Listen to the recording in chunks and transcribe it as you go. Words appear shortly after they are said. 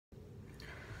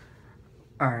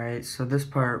Alright, so this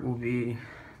part will be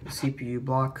the CPU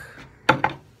block,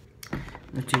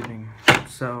 the tubing.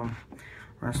 So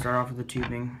we're gonna start off with the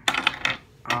tubing.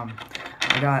 I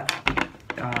got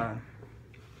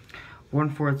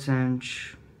 1/4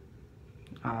 inch,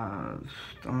 I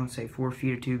want to say 4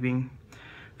 feet of tubing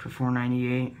for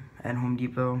 $4.98 at Home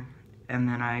Depot, and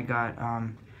then I got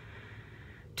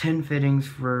 10 fittings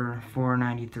for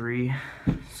 $4.93.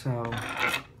 So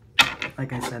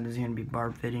like I said, there's gonna be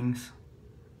barb fittings.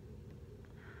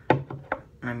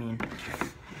 I mean,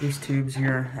 these tubes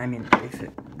here, I mean, they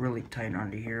fit really tight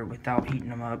onto here without heating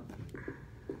them up.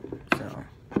 So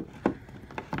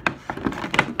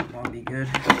that'll be good.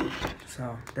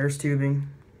 So there's tubing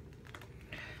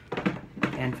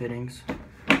and fittings.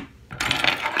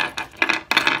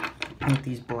 Paint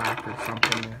these black or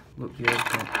something to look good,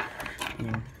 but I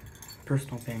mean,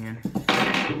 personal opinion.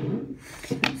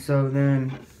 So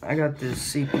then I got this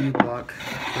CPU block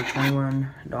for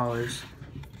 $21,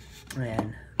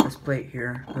 and this plate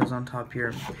here goes on top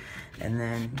here, and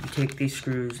then you take these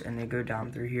screws and they go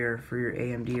down through here for your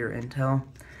AMD or Intel,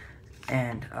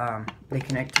 and they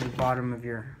connect to the bottom of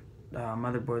your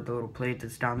motherboard, the little plate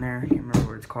that's down there. I can't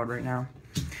remember what it's called right now,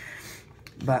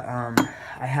 but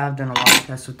I have done a lot of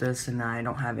tests with this and I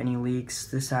don't have any leaks.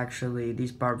 These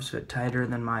barbs fit tighter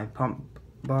than my pump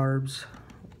barbs,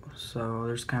 so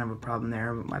there's kind of a problem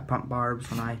there. But my pump barbs,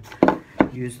 when I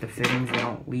use the fittings, they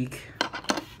don't leak.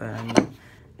 But I mean,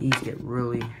 these get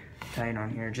really tight on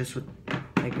here, just with,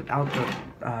 like, without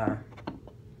the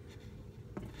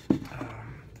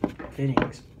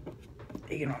fittings,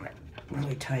 they get on it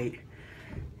really tight,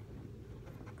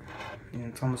 and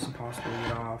it's almost impossible to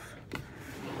get off.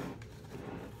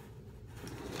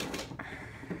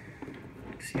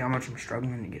 See how much I'm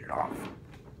struggling to get it off.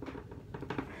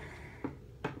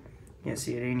 Yeah,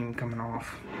 see, it ain't even coming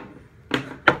off.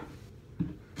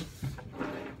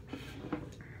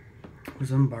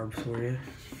 Some barbs for you.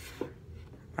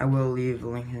 I will leave a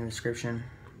link in the description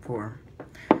for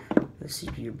the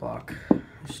CPU block.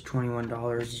 It's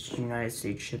 $21. It's United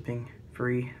States shipping,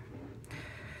 free.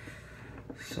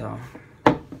 So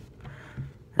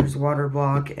there's the water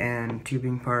block and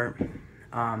tubing part.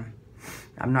 I'm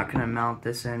not gonna mount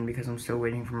this in because I'm still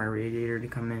waiting for my radiator to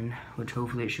come in, which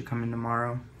hopefully it should come in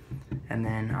tomorrow. And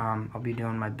then I'll be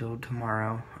doing my build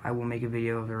tomorrow. I will make a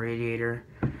video of the radiator,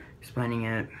 explaining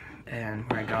it and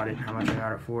where I got it and how much I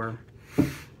got it for.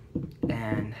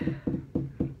 And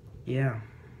yeah,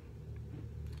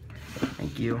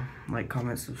 thank you. Like,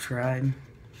 comment, subscribe.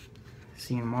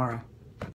 See you tomorrow.